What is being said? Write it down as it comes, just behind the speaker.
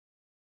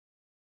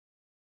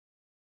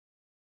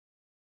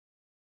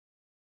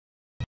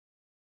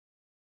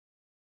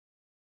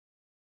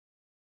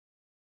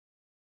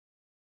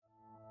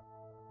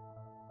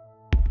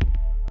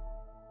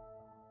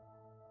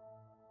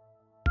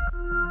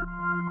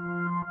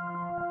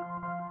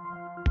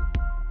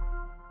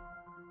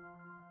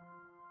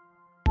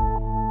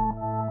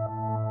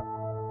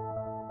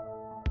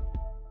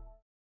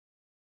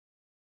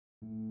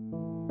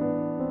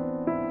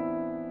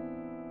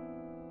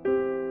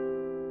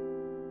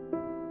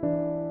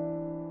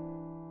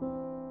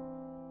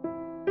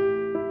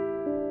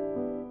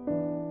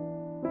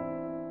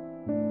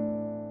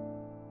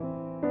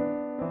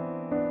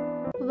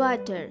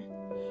Water.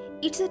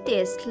 It's a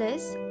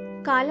tasteless,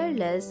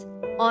 colorless,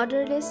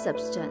 odorless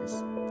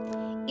substance.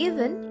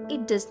 Even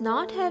it does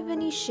not have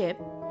any shape.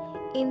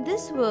 In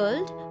this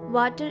world,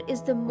 water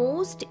is the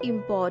most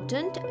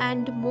important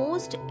and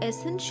most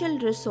essential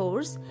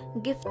resource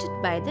gifted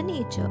by the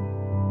nature.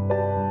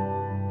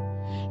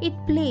 It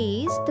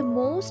plays the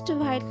most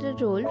vital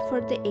role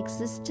for the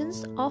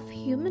existence of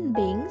human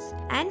beings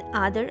and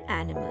other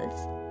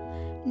animals.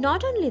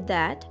 Not only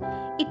that,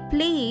 it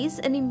plays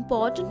an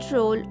important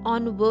role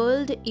on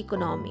world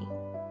economy.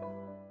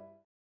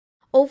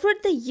 Over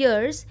the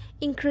years,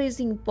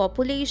 increasing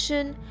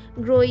population,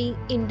 growing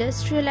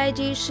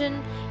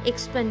industrialization,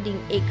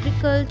 expanding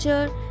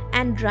agriculture,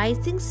 and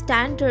rising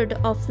standard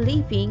of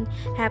living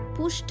have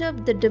pushed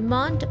up the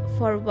demand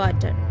for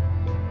water.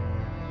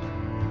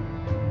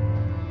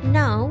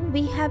 Now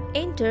we have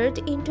entered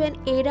into an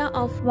era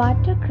of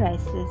water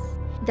crisis.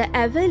 The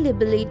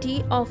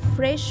availability of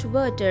fresh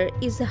water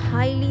is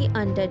highly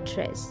under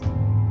stress.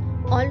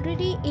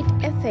 Already it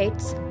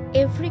affects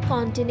every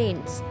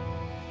continent,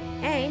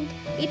 and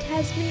it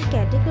has been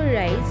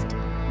categorized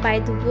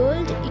by the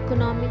World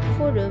Economic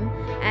Forum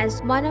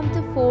as one of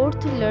the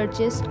fourth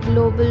largest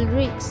global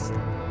risks.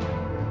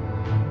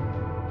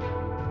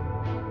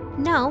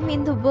 Now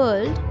in the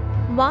world,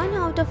 1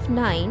 out of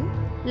 9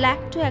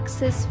 lack to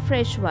access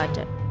fresh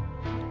water.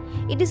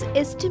 It is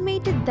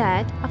estimated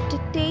that after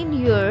 10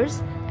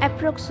 years,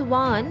 approx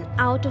 1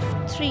 out of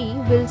 3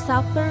 will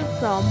suffer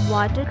from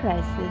water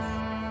crisis.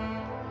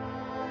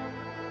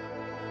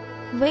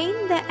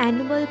 When the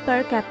annual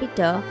per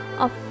capita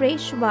of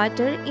fresh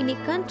water in a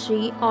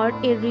country or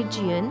a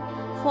region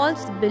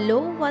falls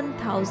below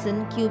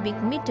 1000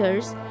 cubic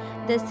meters,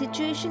 the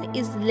situation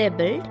is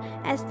labeled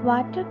as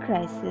water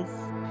crisis.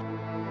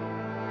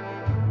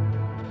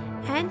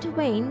 And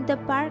when the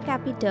per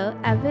capita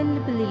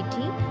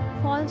availability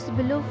falls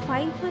below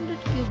 500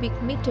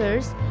 cubic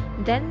meters,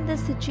 then the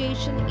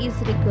situation is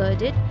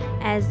regarded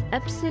as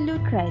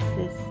absolute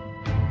crisis.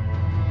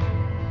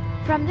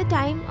 From the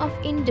time of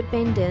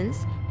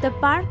independence, the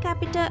per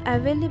capita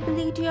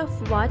availability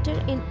of water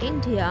in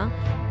India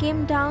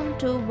came down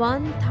to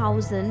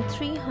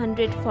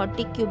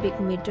 1,340 cubic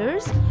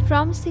meters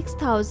from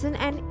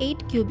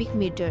 6,008 cubic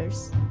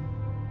meters.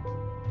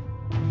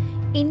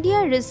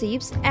 India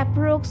receives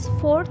approx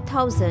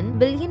 4,000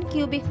 billion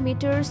cubic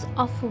meters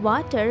of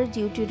water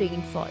due to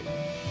rainfall,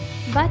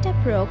 but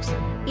approx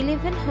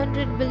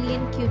 1,100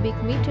 billion cubic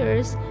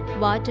meters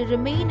water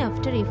remain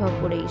after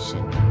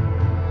evaporation.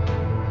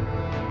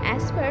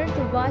 As per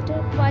the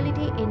Water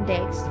Quality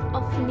Index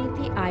of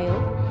Niti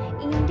Aayog,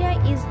 India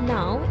is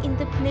now in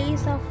the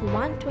place of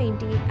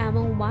 120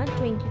 among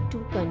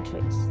 122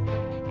 countries.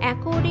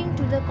 According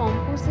to the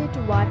Composite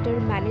Water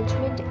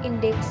Management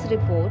Index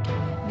report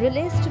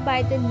released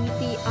by the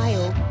Niti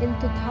Aayog in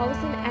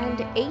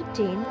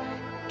 2018,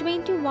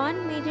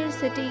 21 major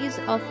cities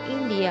of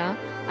India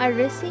are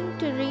racing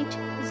to reach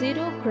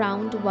zero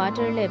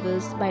groundwater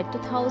levels by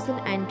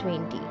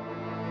 2020.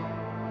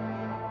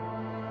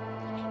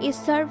 A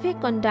survey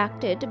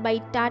conducted by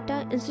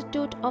Tata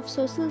Institute of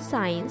Social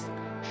Science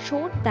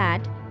showed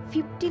that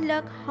 50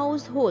 lakh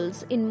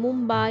households in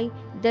Mumbai,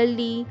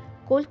 Delhi,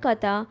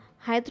 Kolkata,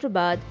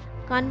 Hyderabad,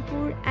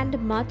 Kanpur and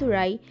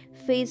Madurai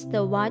face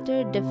the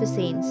water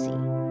deficiency.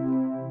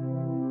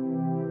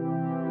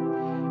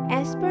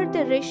 As per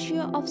the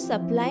ratio of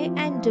supply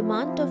and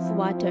demand of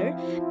water,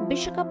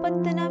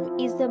 Visakhapatnam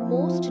is the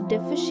most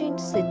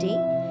deficient city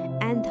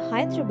and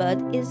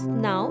Hyderabad is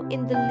now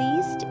in the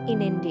least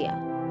in India.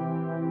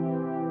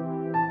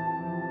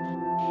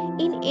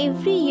 In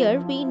every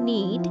year, we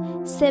need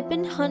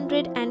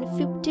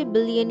 750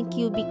 billion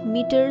cubic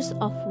meters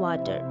of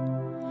water.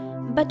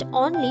 But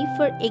only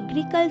for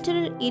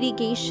agricultural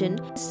irrigation,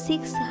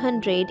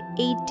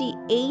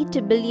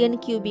 688 billion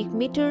cubic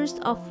meters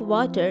of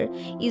water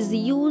is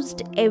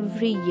used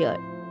every year.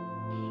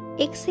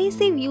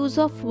 Excessive use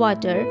of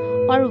water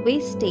or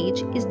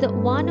wastage is the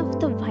one of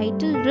the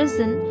vital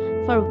reason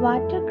for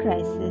water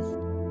crisis.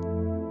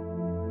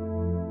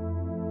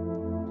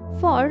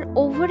 For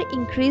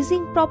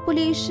over-increasing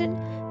population,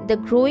 the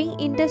growing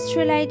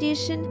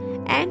industrialization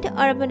and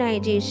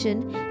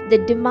urbanization, the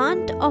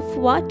demand of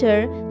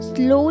water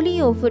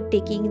slowly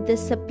overtaking the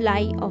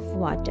supply of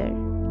water.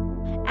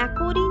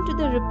 According to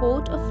the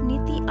report of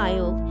Niti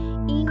Aayog,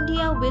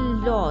 India will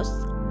lose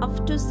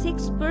up to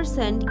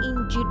 6%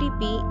 in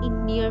GDP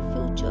in near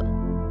future.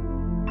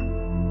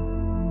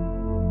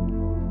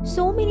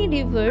 So many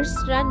rivers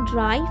run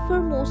dry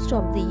for most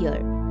of the year,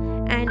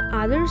 and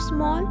other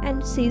small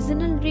and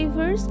seasonal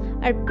rivers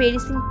are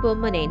perishing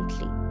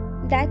permanently.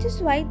 That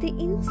is why the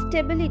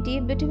instability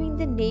between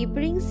the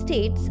neighboring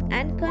states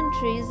and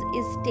countries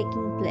is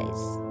taking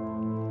place.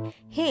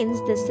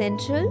 Hence, the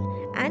central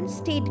and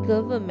state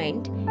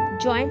government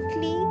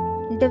jointly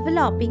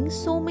developing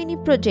so many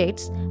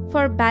projects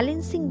for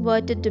balancing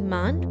water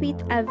demand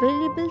with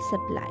available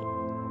supply.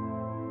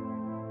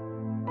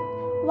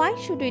 Why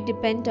should we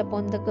depend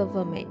upon the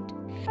government?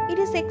 It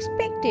is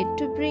expected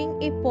to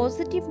bring a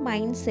positive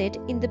mindset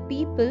in the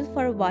people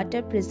for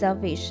water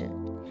preservation.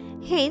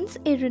 Hence,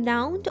 a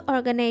renowned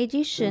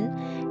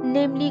organization,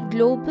 namely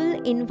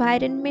Global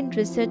Environment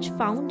Research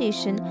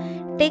Foundation,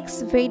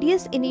 takes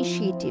various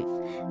initiatives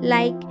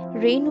like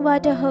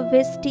rainwater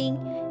harvesting,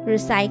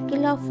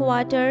 recycle of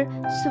water,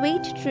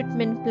 sewage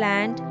treatment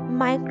plant,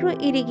 micro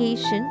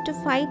irrigation to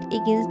fight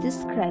against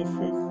this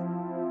crisis.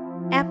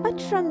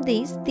 Apart from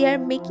this, they are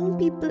making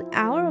people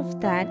aware of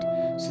that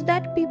so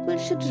that people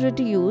should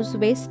reduce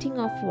wasting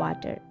of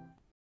water.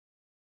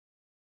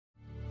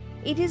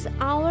 It is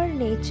our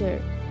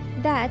nature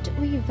that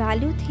we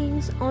value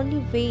things only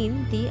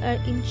when they are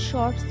in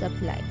short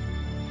supply.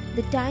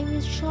 The time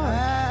is short,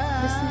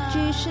 the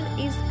situation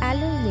is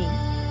alarming,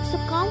 so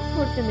come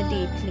forth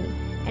immediately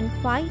and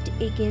fight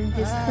against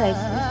this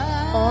crisis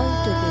all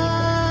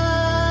together.